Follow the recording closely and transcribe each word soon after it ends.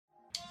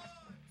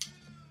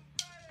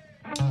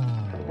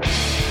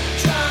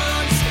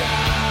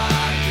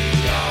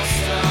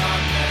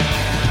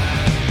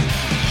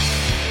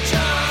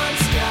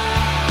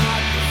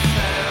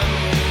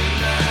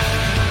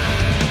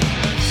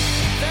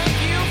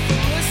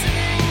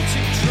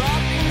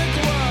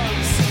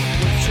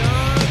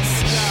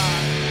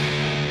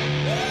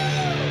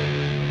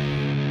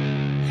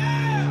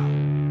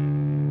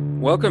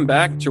Welcome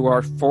back to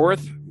our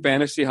fourth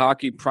Fantasy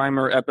Hockey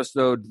Primer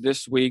episode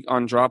this week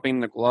on Dropping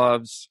the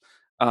Gloves.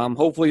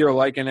 Hopefully you're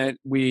liking it.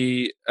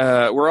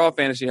 We're all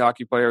fantasy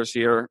hockey players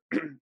here,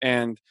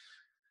 and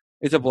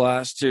it's a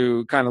blast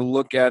to kind of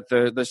look at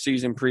the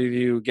season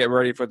preview, get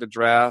ready for the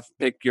draft,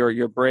 pick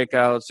your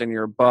breakouts and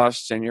your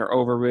busts and your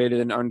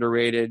overrated and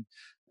underrated.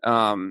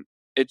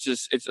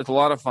 It's a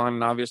lot of fun,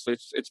 and obviously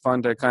it's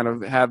fun to kind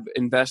of have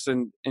interest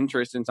in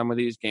some of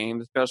these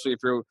games, especially if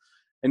you're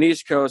an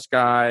East Coast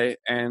guy.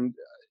 And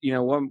you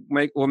know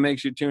what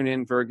makes you tune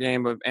in for a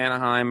game of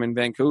Anaheim and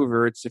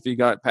Vancouver? It's if you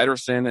got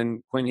Pettersson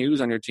and Quinn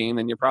Hughes on your team,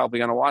 then you're probably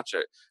going to watch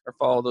it or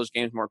follow those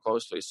games more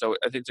closely. So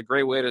I think it's a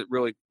great way to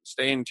really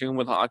stay in tune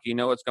with hockey,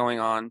 know what's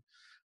going on.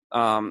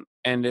 And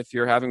if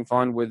you're having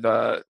fun with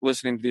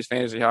listening to these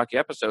fantasy hockey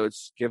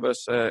episodes, give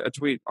us a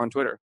tweet on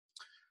Twitter.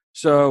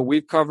 So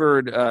we've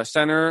covered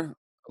center,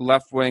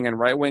 left wing, and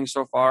right wing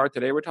so far.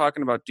 Today we're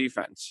talking about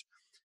defense.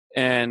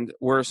 And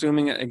we're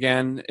assuming,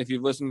 again, if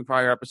you've listened to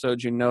prior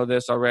episodes, you know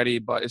this already,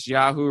 but it's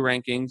Yahoo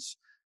rankings.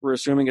 We're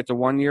assuming it's a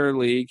one-year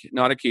league,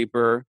 not a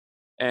keeper,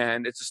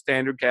 and it's a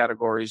standard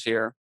categories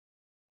here.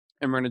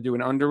 And we're going to do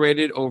an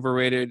underrated,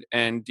 overrated,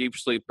 and deep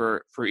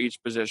sleeper for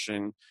each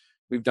position.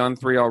 We've done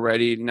 3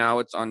 already. Now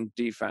it's on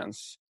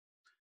defense.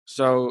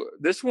 So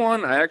this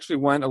one, I actually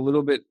went a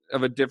little bit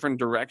of a different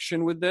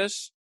direction with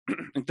this.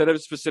 Instead of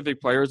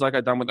specific players like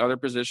I've done with other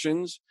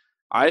positions,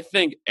 I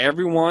think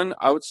everyone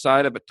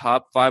outside of a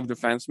top 5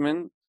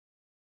 defenseman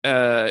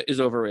is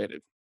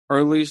overrated, or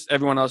at least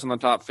everyone else in the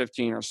top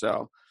 15 or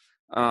so.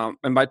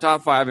 And by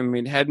top 5, I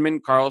mean Hedman,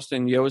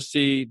 Karlsson,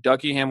 Yossi,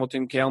 Dougie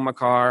Hamilton, Cale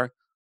Makar.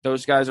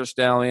 Those guys are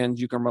stallions.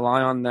 You can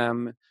rely on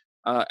them.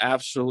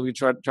 Absolutely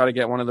try to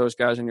get one of those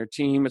guys on your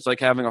team. It's like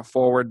having a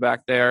forward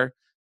back there.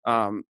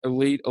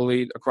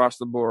 Elite across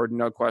the board,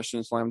 no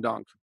question, slam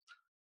dunk.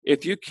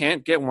 If you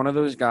can't get one of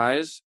those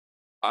guys,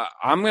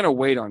 I'm going to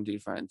wait on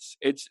defense.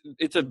 It's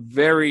a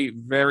very,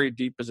 very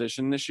deep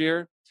position this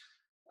year,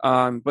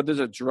 but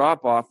there's a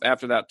drop-off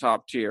after that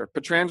top tier.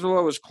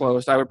 Pietrangelo was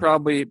close. I would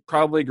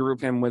probably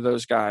group him with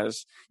those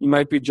guys. You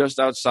might be just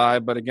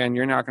outside, but again,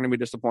 you're not going to be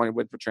disappointed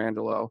with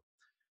Pietrangelo.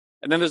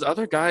 And then there's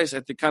other guys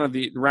at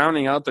the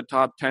rounding out the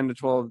top 10 to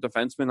 12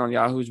 defensemen on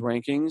Yahoo's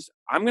rankings.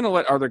 I'm going to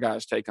let other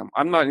guys take them.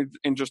 I'm not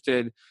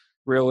interested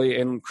really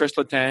in Chris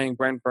Letang,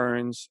 Brent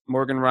Burns,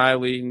 Morgan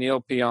Riley,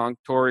 Neil Pionk,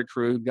 Torrey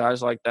Krug,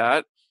 guys like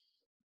that.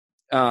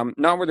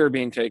 Not where they're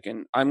being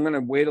taken. I'm going to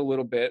wait a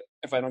little bit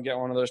if I don't get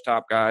one of those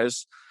top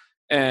guys,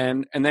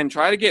 and then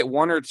try to get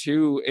 1 or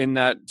 2 in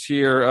that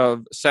tier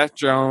of Seth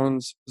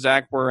Jones,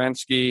 Zach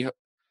Werenski,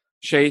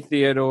 Shea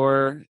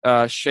Theodore,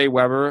 Shea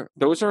Weber.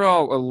 Those are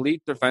all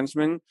elite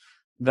defensemen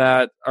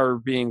that are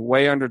being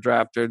way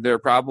underdrafted. They're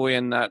probably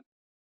in that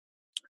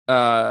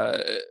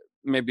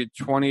maybe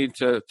 20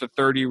 to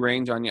 30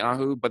 range on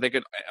Yahoo, but they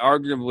could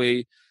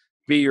arguably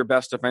be your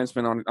best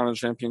defenseman on a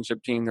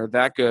championship team. They're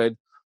that good.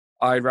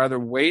 I'd rather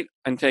wait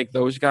and take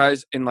those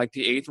guys in like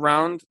the 8th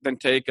round than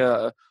take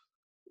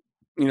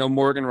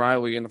Morgan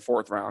Riley in the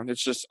 4th round.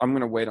 It's just, I'm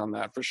going to wait on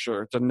that for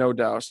sure. It's a no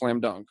doubt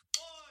slam dunk.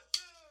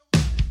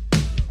 Dropping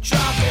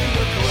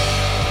the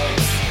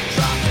gloves,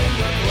 dropping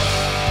the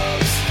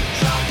gloves,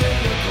 dropping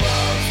the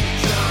gloves,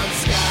 John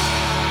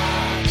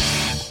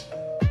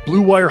Scott.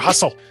 Blue Wire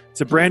Hustle.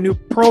 It's a brand new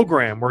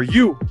program where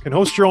you can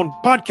host your own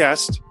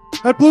podcast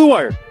at Blue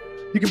Wire.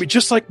 You can be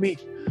just like me.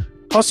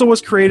 Hustle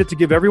was created to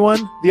give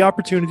everyone the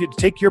opportunity to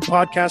take your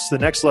podcast to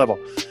the next level.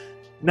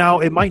 Now,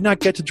 it might not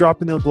get to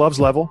dropping the gloves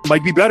level.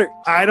 Might be better.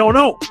 I don't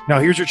know. Now,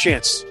 here's your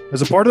chance.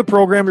 As a part of the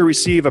program, you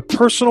receive a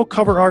personal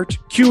cover art,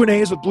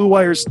 Q&As with Blue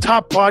Wire's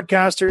top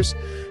podcasters,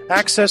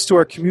 access to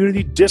our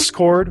community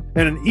Discord,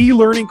 and an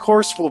e-learning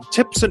course full of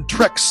tips and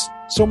tricks.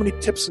 So many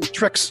tips and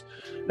tricks.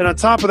 And on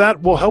top of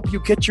that, we'll help you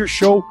get your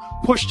show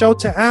pushed out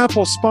to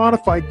Apple,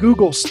 Spotify,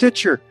 Google,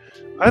 Stitcher.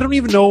 I don't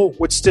even know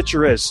what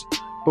Stitcher is,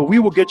 but we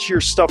will get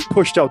your stuff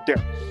pushed out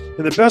there.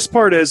 And the best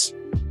part is,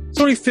 it's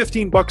only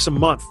 $15 a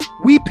month.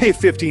 We pay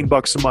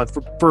 $15 a month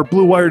for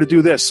Blue Wire to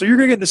do this. So you're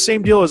going to get the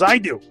same deal as I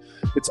do.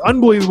 It's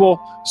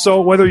unbelievable.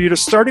 So whether you're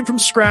just starting from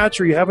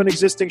scratch or you have an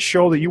existing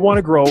show that you want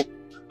to grow,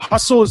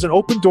 Hustle is an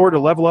open door to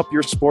level up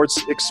your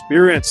sports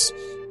experience.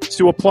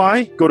 To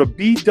apply, go to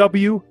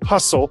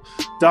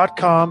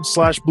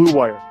bwhustle.com/Blue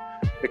Wire.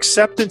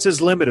 Acceptance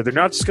is limited. They're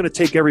not just going to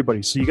take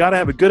everybody. So you got to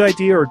have a good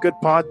idea or a good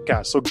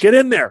podcast. So get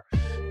in there.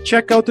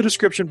 Check out the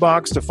description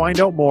box to find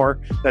out more.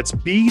 That's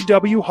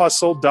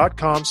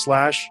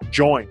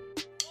bwhustle.com/join.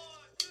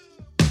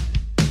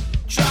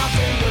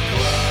 Dropping the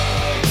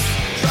gloves,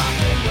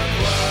 dropping the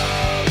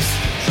gloves,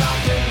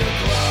 dropping the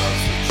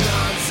gloves,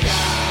 John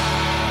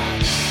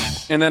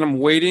Scott. And then I'm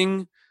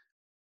waiting,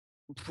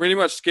 pretty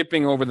much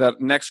skipping over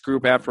that next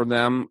group after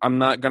them. I'm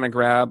not going to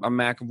grab a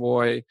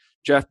McAvoy,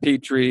 Jeff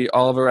Petrie,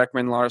 Oliver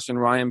Ekman-Larsson,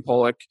 Ryan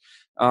Pollock.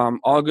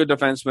 All good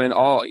defensemen.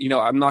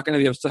 I'm not going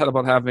to be upset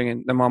about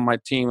having them on my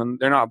team, and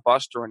they're not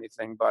bust or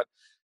anything, but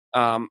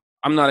I'm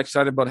not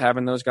excited about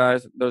having those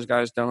guys. Those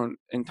guys don't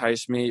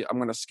entice me. I'm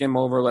going to skim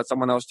over, let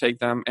someone else take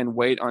them, and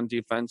wait on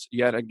defense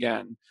yet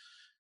again.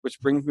 which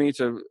brings me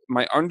to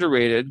my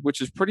underrated,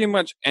 which is pretty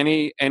much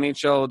any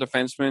NHL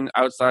defenseman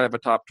outside of a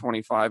top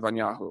 25 on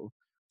Yahoo.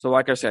 So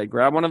like I said,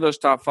 grab one of those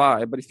top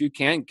 5, but if you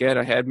can't get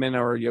a Hedman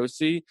or a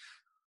Yossi,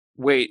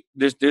 wait,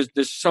 there's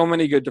so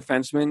many good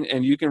defensemen,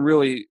 and you can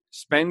really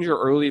spend your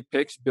early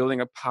picks building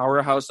a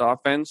powerhouse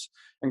offense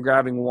and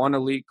grabbing one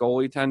elite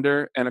goalie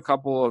tender and a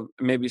couple of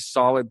maybe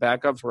solid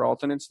backups or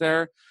alternates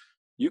there.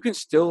 You can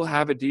still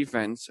have a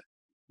defense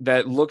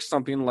that looks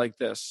something like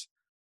this.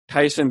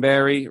 Tyson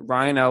Barrie,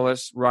 Ryan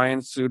Ellis,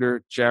 Ryan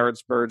Suter, Jared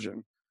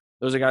Spurgeon.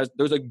 Those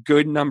are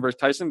good numbers.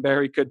 Tyson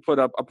Barrie could put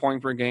up a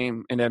point per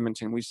game in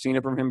Edmonton. We've seen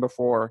it from him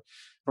before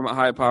from a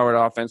high-powered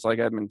offense like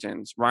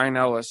Edmonton's. Ryan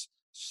Ellis,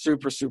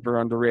 super, super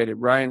underrated.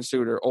 Ryan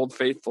Suter, Old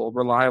Faithful,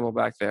 reliable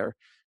back there.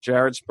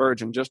 Jared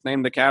Spurgeon, just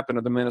named the captain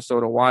of the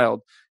Minnesota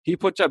Wild. He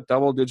puts up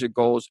double-digit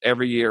goals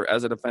every year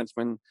as a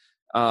defenseman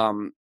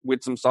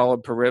with some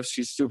solid periffs.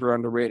 He's super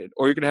underrated.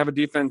 Or you could have a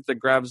defense that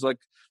grabs like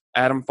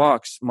Adam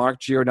Fox,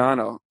 Mark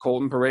Giordano,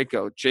 Colton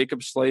Parayko,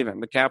 Jacob Slavin,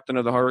 the captain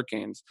of the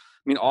Hurricanes.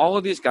 I mean, all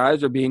of these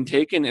guys are being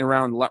taken in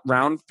around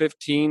round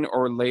 15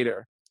 or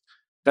later.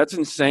 That's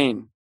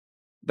insane.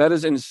 That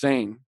is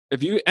insane.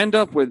 If you end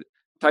up with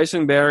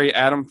Tyson Barrie,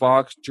 Adam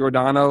Fox,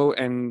 Giordano,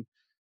 and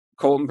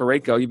Colton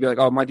Parayko, you'd be like,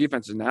 oh, my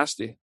defense is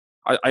nasty.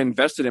 I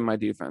invested in my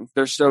defense.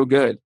 They're so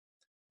good.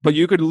 But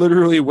you could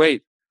literally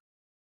wait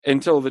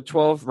until the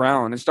 12th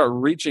round and start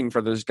reaching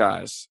for those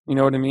guys. You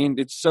know what I mean?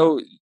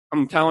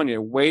 I'm telling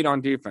you, wait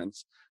on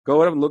defense.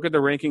 Go ahead and look at the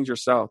rankings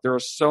yourself. There are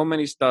so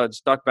many studs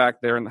stuck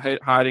back there and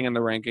hiding in the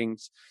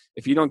rankings.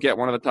 If you don't get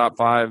one of the top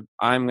 5,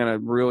 I'm going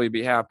to really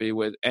be happy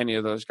with any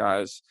of those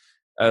guys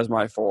as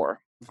my 4,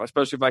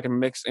 especially if I can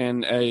mix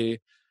in a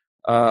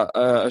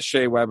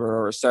Shea Weber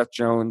or a Seth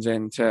Jones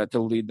in to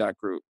lead that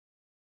group.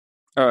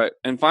 All right.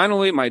 And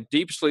finally, my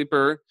deep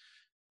sleeper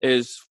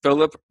is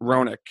Philip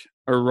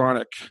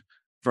Hronek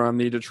from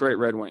the Detroit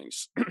Red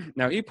Wings.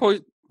 Now, he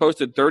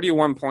posted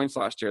 31 points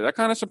last year. That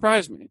kind of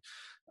surprised me.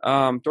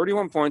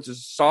 31 points is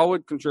a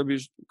solid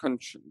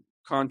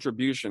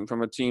contribution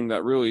from a team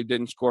that really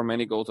didn't score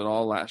many goals at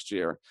all last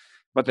year.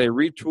 But they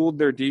retooled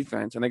their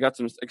defense, and they got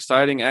some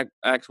exciting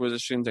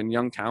acquisitions and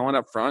young talent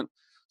up front.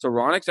 So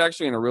Hronek's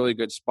actually in a really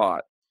good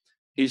spot.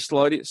 He's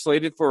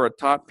slated for a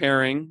top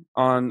pairing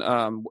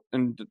on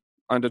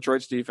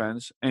Detroit's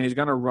defense, and he's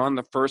going to run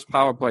the first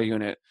power play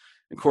unit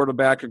and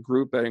quarterback a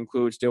group that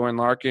includes Dylan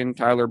Larkin,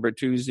 Tyler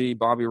Bertuzzi,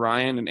 Bobby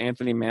Ryan, and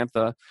Anthony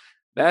Mantha.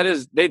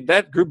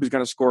 That group is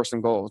going to score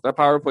some goals. That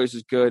power play is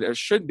as good. It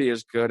should be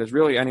as good as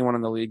really anyone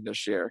in the league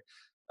this year.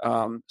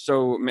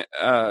 So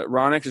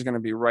Hronek is going to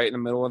be right in the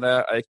middle of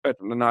that. I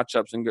expect him to notch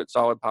up some good,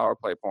 solid power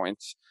play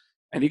points.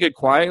 And he could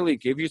quietly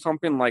give you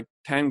something like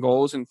 10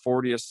 goals and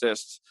 40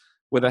 assists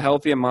with a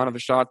healthy amount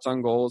of shots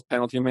on goals,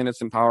 penalty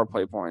minutes, and power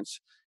play points.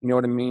 You know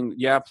what I mean?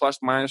 Yeah, plus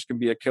minus could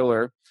be a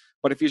killer.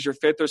 But if he's your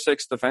 5th or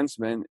 6th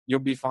defenseman, you'll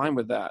be fine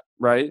with that,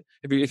 right?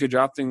 If you're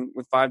drafting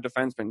with 5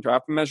 defensemen,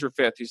 draft him as your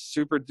 5th. He's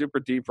super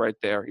duper deep right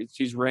there.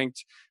 He's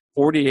ranked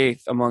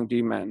 48th among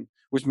D-men,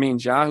 which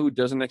means Yahoo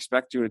doesn't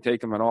expect you to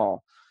take him at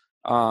all.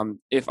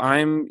 If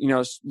I'm,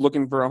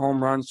 looking for a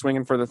home run,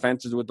 swinging for the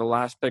fences with the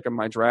last pick of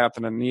my draft,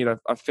 and I need a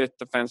 5th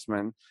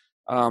defenseman,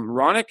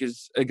 Hronek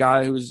is a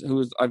guy who's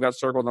I've got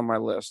circled on my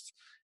list.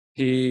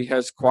 He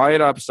has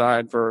quiet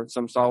upside for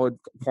some solid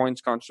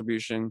points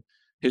contribution.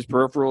 His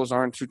peripherals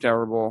aren't too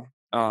terrible.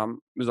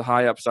 There's a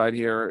high upside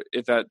here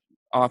if that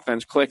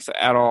offense clicks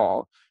at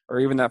all,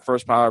 or even that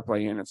first power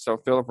play unit. So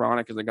Philip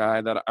Hronek is a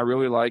guy that I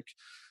really like,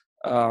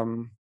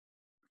 and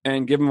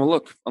give him a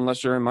look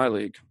unless you're in my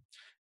league.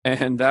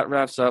 And that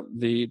wraps up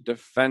the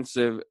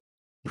defensive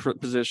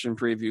position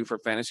preview for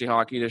fantasy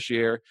hockey this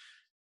year.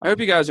 I hope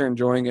you guys are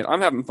enjoying it.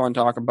 I'm having fun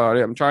talking about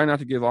it. I'm trying not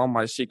to give all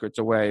my secrets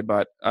away,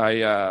 but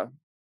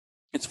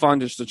it's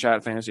fun just to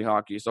chat fantasy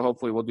hockey. So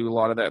hopefully we'll do a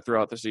lot of that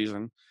throughout the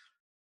season.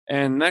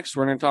 And next,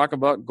 we're going to talk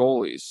about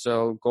goalies.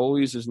 So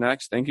goalies is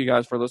next. Thank you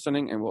guys for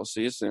listening, and we'll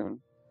see you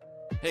soon.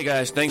 Hey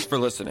guys, thanks for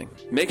listening.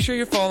 Make sure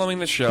you're following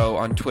the show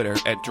on Twitter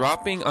at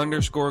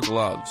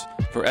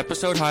dropping_gloves for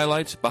episode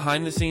highlights,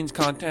 behind-the-scenes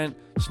content,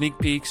 sneak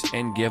peeks,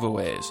 and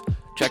giveaways.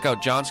 Check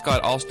out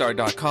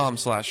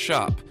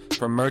johnscottallstar.com/shop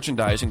for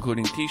merchandise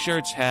including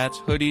t-shirts, hats,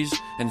 hoodies,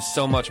 and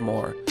so much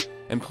more.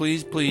 And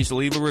please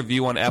leave a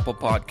review on Apple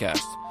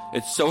Podcasts.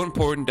 It's so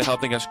important to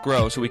helping us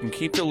grow so we can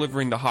keep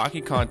delivering the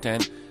hockey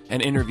content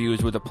and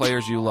interviews with the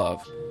players you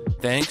love.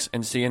 Thanks,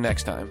 and see you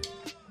next time.